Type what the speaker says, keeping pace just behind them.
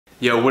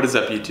Yo, what is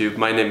up YouTube?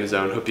 My name is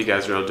Owen. Hope you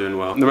guys are all doing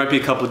well. There might be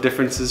a couple of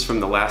differences from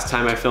the last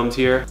time I filmed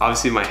here.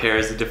 Obviously my hair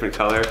is a different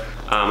color.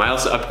 I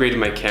also upgraded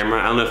my camera.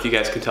 I don't know if you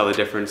guys can tell the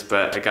difference,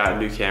 but I got a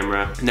new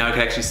camera. Now I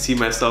can actually see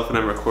myself when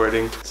I'm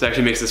recording, so it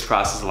actually makes this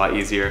process a lot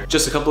easier.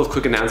 Just a couple of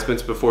quick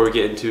announcements before we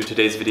get into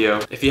today's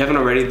video. If you haven't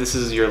already, this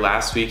is your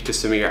last week to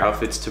submit your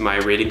outfits to my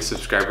rating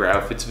subscriber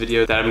outfits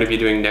video that I'm gonna be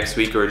doing next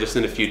week or just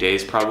in a few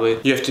days probably.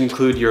 You have to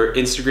include your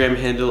Instagram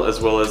handle as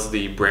well as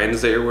the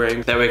brands that you're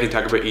wearing. That way I can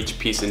talk about each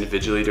piece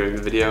individually during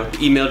the video.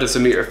 The email to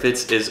submit your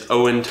fits is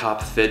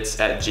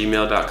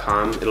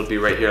owentopfits@gmail.com. It'll be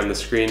right here on the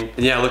screen.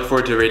 And yeah, I look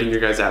forward to rating your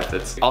guys'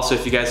 outfits. Also,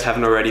 if you guys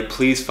haven't already,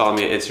 please follow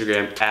me on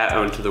Instagram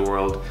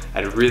 @owentopfits.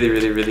 I'd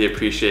really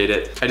appreciate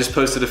it. I just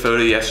posted a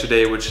photo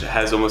yesterday which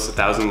has almost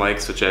 1,000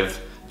 likes, which I've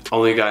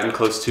only gotten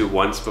close to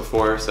once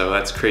before, so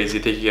that's crazy.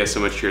 Thank you guys so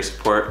much for your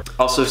support.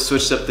 Also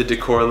switched up the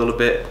decor a little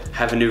bit.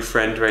 Have a new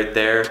friend right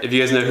there. If you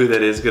guys know who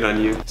that is, good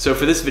on you. So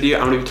for this video,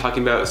 I'm gonna be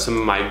talking about some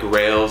of my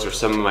grails or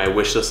some of my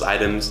wish list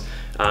items.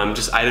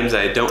 Just items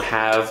that I don't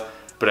have,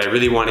 but I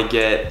really wanna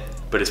get,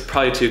 but it's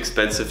probably too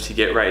expensive to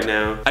get right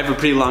now. I have a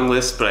pretty long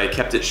list, but I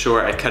kept it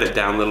short. I cut it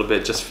down a little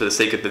bit just for the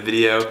sake of the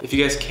video. If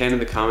you guys can in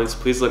the comments,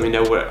 please let me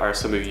know what are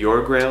some of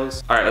your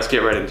grails. All right, let's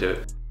get right into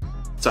it.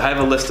 So I have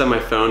a list on my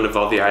phone of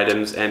all the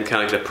items and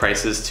kind of like the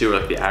prices too,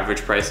 like the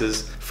average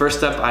prices.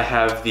 First up, I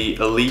have the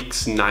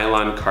Aleeks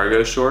nylon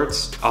cargo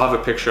shorts. I'll have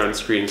a picture on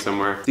screen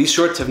somewhere. These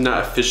shorts have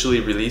not officially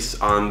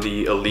released on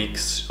the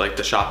Aleeks, like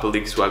the Shop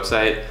Aleeks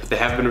website. They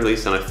have been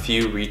released on a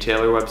few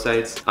retailer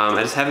websites.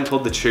 I just haven't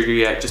pulled the trigger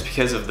yet just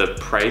because of the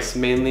price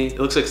mainly. It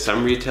looks like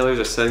some retailers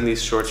are selling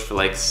these shorts for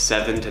like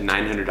 $700 to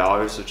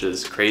 $900, which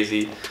is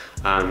crazy.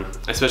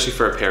 Especially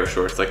for a pair of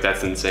shorts, like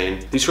that's insane.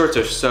 These shorts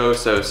are so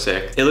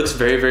sick. It looks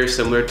very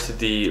similar to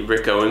the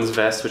Rick Owens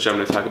vest, which I'm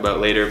gonna talk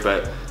about later,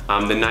 but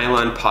the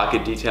nylon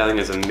pocket detailing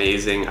is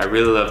amazing. I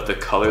really love the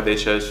color they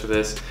chose for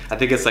this. I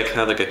think it's like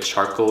kind of like a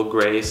charcoal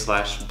gray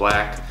 /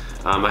 black.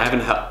 I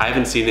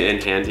haven't seen it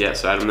in hand yet,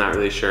 so I'm not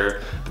really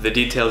sure. But the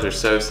details are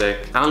so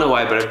sick. I don't know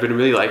why, but I've been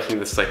really liking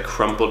this like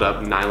crumpled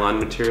up nylon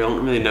material. I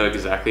don't really know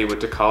exactly what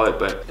to call it,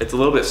 but it's a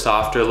little bit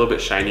softer, a little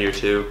bit shinier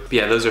too. But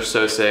yeah, those are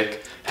so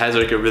sick. Has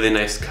like a really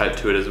nice cut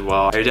to it as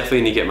well. I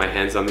definitely need to get my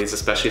hands on these,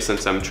 especially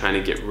since I'm trying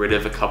to get rid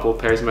of a couple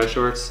pairs of my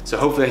shorts. So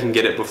hopefully I can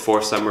get it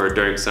before summer or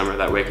during summer,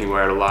 that way I can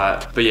wear it a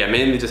lot. But yeah,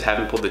 mainly just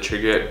haven't pulled the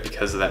trigger yet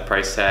because of that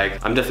price tag.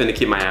 I'm definitely gonna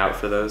keep my eye out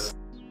for those.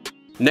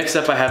 Next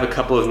up, I have a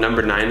couple of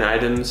number 9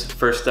 items.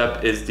 First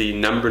up is the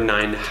number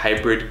 9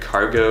 hybrid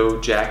cargo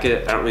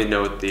jacket. I don't really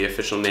know what the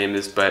official name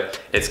is, but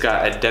it's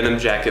got a denim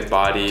jacket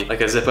body,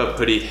 like a zip up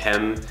hoodie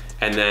hem,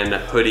 and then a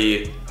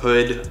hoodie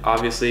hood,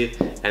 obviously,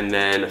 and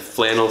then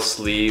flannel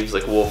sleeves,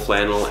 like wool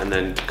flannel, and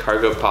then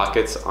cargo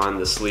pockets on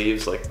the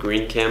sleeves, like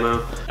green camo.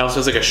 It also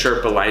has like a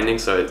Sherpa lining,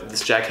 so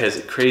this jacket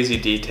has crazy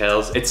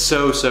details. It's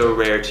so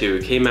rare too.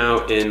 It came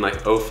out in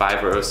like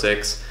 05 or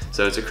 06.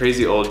 So it's a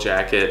crazy old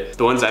jacket.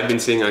 The ones I've been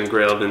seeing on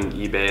Grailed and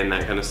eBay and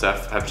that kind of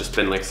stuff have just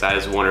been like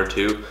size 1 or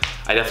 2.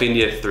 I definitely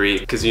need a 3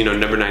 because you know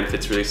number 9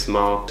 fits really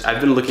small.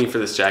 I've been looking for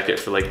this jacket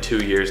for like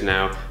 2 years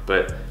now,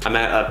 but I'm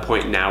at a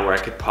point now where I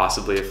could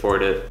possibly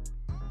afford it.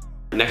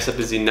 Next up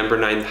is the number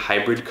 9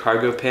 hybrid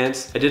cargo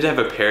pants. I did have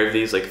a pair of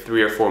these like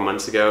 3 or 4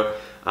 months ago,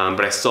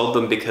 but I sold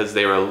them because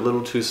they were a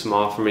little too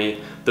small for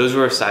me. Those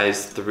were a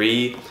size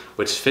 3,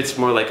 which fits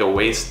more like a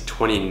waist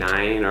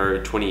 29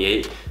 or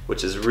 28,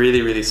 which is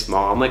really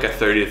small. I'm like a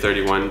 30 to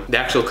 31. The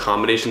actual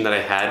combination that I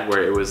had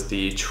where it was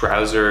the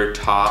trouser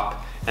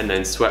top and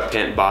then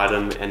sweatpant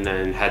bottom and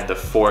then had the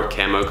 4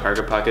 camo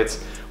cargo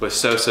pockets was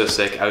so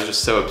sick. I was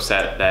just so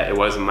upset that it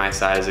wasn't my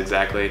size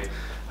exactly.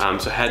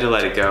 So I had to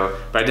let it go,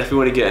 but I definitely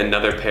want to get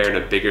another pair in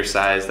a bigger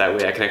size. That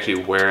way I can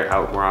actually wear it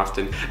out more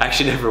often. I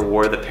actually never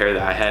wore the pair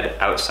that I had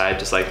outside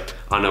just like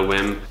on a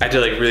whim. I had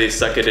to like really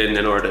suck it in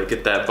order to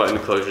get that button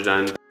closure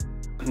done.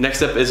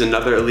 Next up is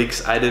another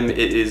Aleeks item. It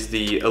is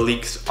the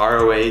Aleeks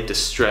ROA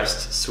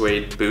Distressed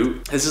Suede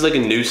Boot. This is like a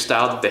new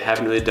style that they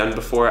haven't really done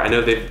before. I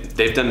know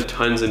they've done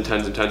tons of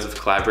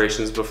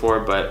collaborations before,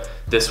 but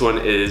this one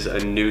is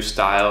a new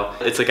style.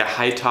 It's like a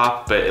high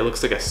top, but it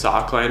looks like a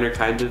sock liner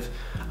kind of.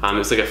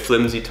 It's like a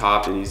flimsy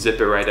top and you zip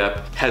it right up.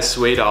 It has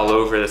suede all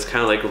over. That's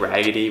kind of like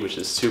raggedy, which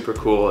is super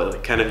cool,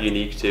 like kind of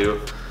unique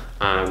too.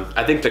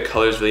 I think the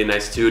color is really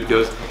nice too. It'd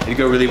go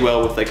really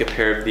well with like a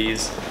pair of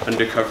these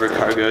undercover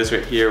cargos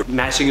right here.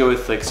 Matching it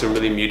with like some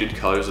really muted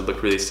colors would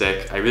look really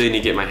sick. I really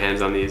need to get my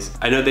hands on these.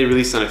 I know they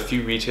released on a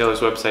few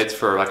retailers' websites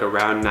for like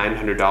around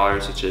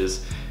 $900, which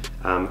is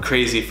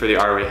crazy for the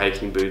ROA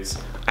hiking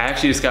boots. I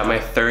actually just got my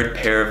 3rd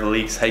pair of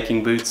Aleeks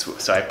hiking boots,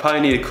 so I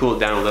probably need to cool it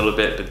down a little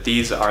bit, but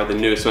these are the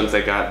newest ones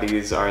I got.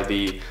 These are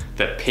the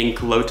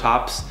pink low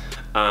tops.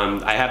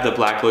 I have the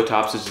black low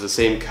tops, which is the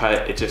same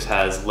cut, it just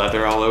has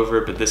leather all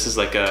over, but this is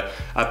like a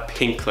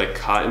pink like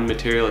cotton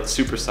material. It's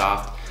super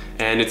soft,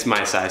 and it's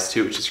my size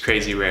too, which is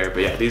crazy rare.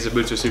 But yeah, these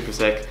boots are super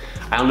sick.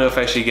 I don't know if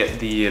I should get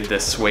the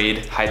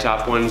suede high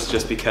top ones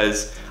just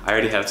because I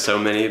already have so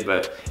many,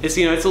 but it's,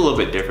 you know, it's a little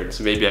bit different,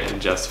 so maybe I can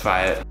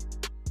justify it.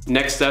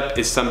 Next up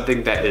is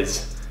something that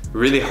is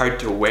really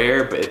hard to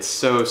wear, but it's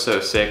so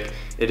sick.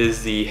 It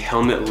is the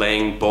helmet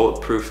laying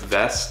bulletproof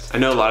vest. I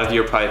know a lot of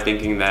you are probably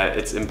thinking that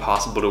it's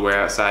impossible to wear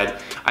outside.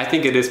 I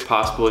think it is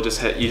possible, you just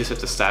have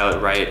to style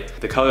it right.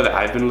 The color that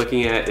I've been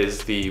looking at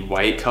is the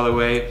white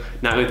colorway,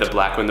 not really the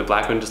black one. The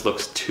black one just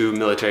looks too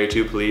military,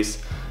 too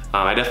police.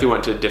 I definitely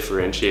want to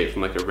differentiate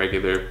from like a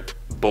regular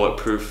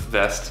bulletproof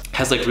vest. It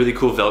has like really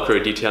cool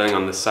Velcro detailing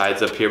on the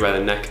sides up here by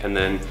the neck, and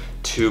then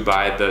 2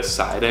 by the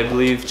side, I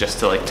believe, just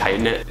to like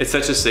tighten it. It's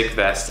such a sick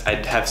vest.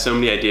 I have so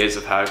many ideas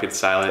of how I could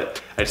style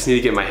it. I just need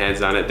to get my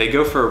hands on it. They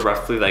go for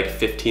roughly like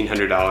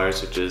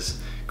 $1,500, which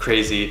is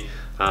crazy.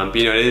 But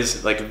you know, it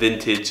is like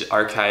vintage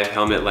archive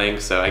helmet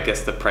length, so I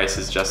guess the price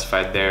is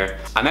justified there.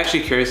 I'm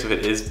actually curious if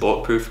it is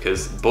bulletproof,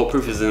 because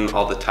bulletproof is in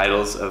all the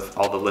titles of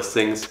all the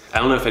listings. I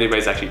don't know if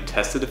anybody's actually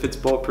tested if it's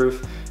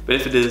bulletproof, but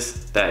if it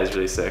is, that is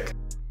really sick.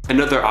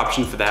 Another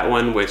option for that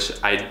one, which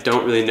I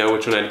don't really know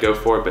which one I'd go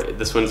for, but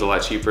this one's a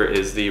lot cheaper,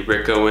 is the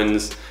Rick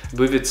Owens, I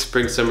believe it's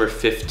Spring Summer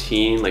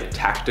 15, like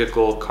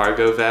tactical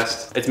cargo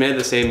vest. It's made of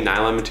the same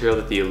nylon material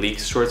that the Elite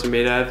shorts are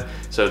made of,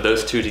 so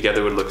those two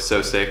together would look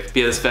so sick. But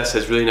yeah, this vest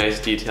has really nice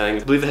detailing.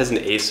 I believe it has an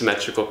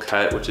asymmetrical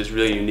cut, which is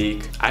really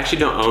unique. I actually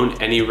don't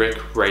own any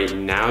Rick right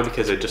now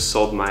because I just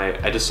sold one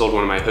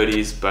of my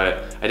hoodies,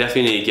 but I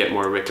definitely need to get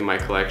more Rick in my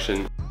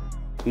collection.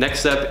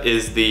 Next up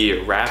is the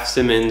Raf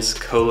Simons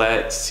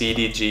Colette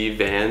CDG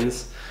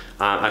Vans.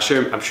 I'm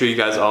sure you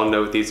guys all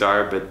know what these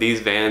are, but these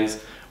Vans,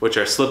 which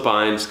are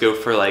slip-on, just go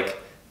for like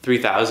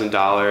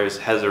 $3,000,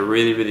 has a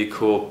really, really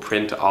cool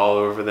print all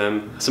over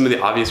them. Some of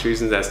the obvious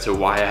reasons as to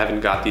why I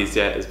haven't got these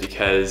yet is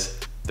because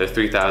they're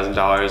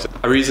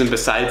 $3,000. A reason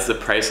besides the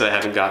price that I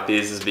haven't got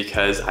these is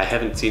because I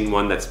haven't seen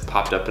one that's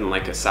popped up in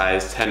like a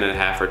size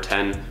 10.5 or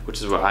 10,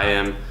 which is what I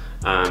am.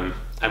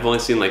 I've only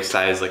seen like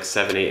size like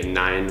 7, 8, and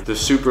 9. They're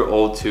super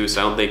old too, so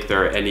I don't think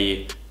there are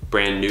any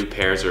brand new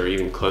pairs or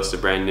even close to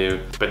brand new.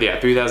 But yeah,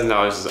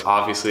 $3,000 is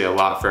obviously a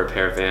lot for a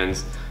pair of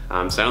Vans.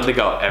 So I don't think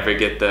I'll ever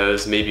get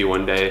those, maybe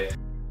one day.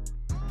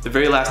 The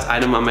very last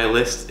item on my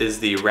list is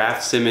the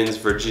Raf Simons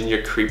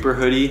Virginia Creeper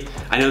hoodie.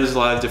 I know there's a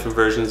lot of different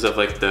versions of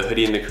like the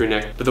hoodie and the crew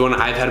neck, but the one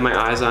I've had my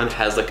eyes on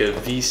has like a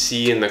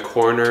VC in the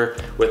corner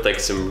with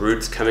like some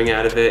roots coming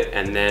out of it,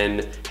 and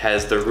then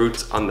has the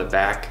roots on the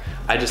back.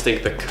 I just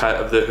think the cut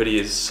of the hoodie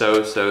is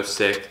so, so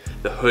sick.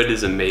 The hood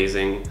is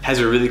amazing. Has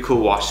a really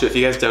cool wash to it. If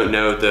you guys don't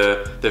know,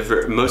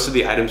 most of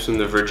the items from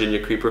the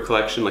Virginia Creeper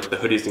collection, like the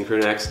hoodies and crew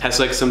necks, has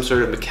like some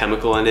sort of a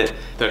chemical in it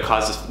that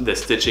causes the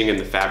stitching and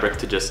the fabric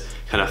to just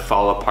kind of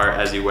fall apart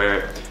as you wear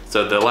it.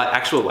 So the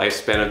actual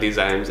lifespan of these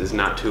items is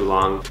not too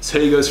long. This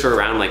hoodie goes for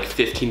around like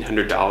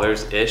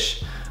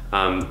 $1,500-ish.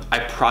 I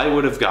probably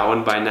would have got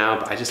one by now,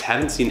 but I just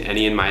haven't seen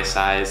any in my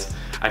size.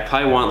 I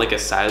probably want like a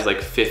size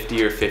like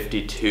 50 or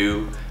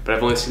 52, but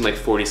I've only seen like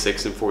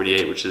 46 and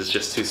 48, which is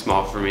just too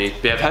small for me.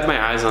 But yeah, I've had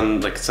my eyes on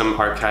like some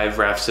archive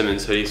Raf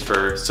Simons hoodies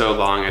for so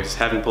long, I just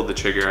haven't pulled the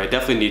trigger. I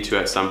definitely need to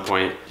at some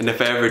point. And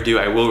if I ever do,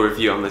 I will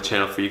review on the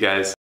channel for you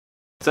guys.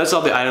 So that's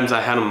all the items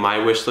I had on my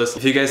wish list.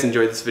 If you guys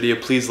enjoyed this video,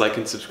 please like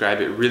and subscribe.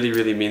 It really,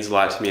 really means a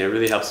lot to me and it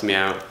really helps me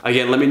out.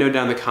 Again, let me know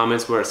down in the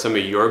comments what are some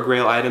of your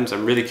Grail items.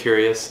 I'm really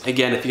curious.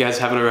 Again, if you guys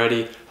haven't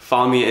already,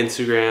 follow me on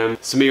Instagram,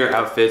 submit your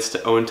outfits to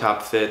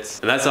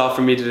owentopfits. And that's all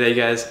from me today,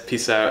 guys.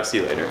 Peace out, see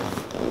you later.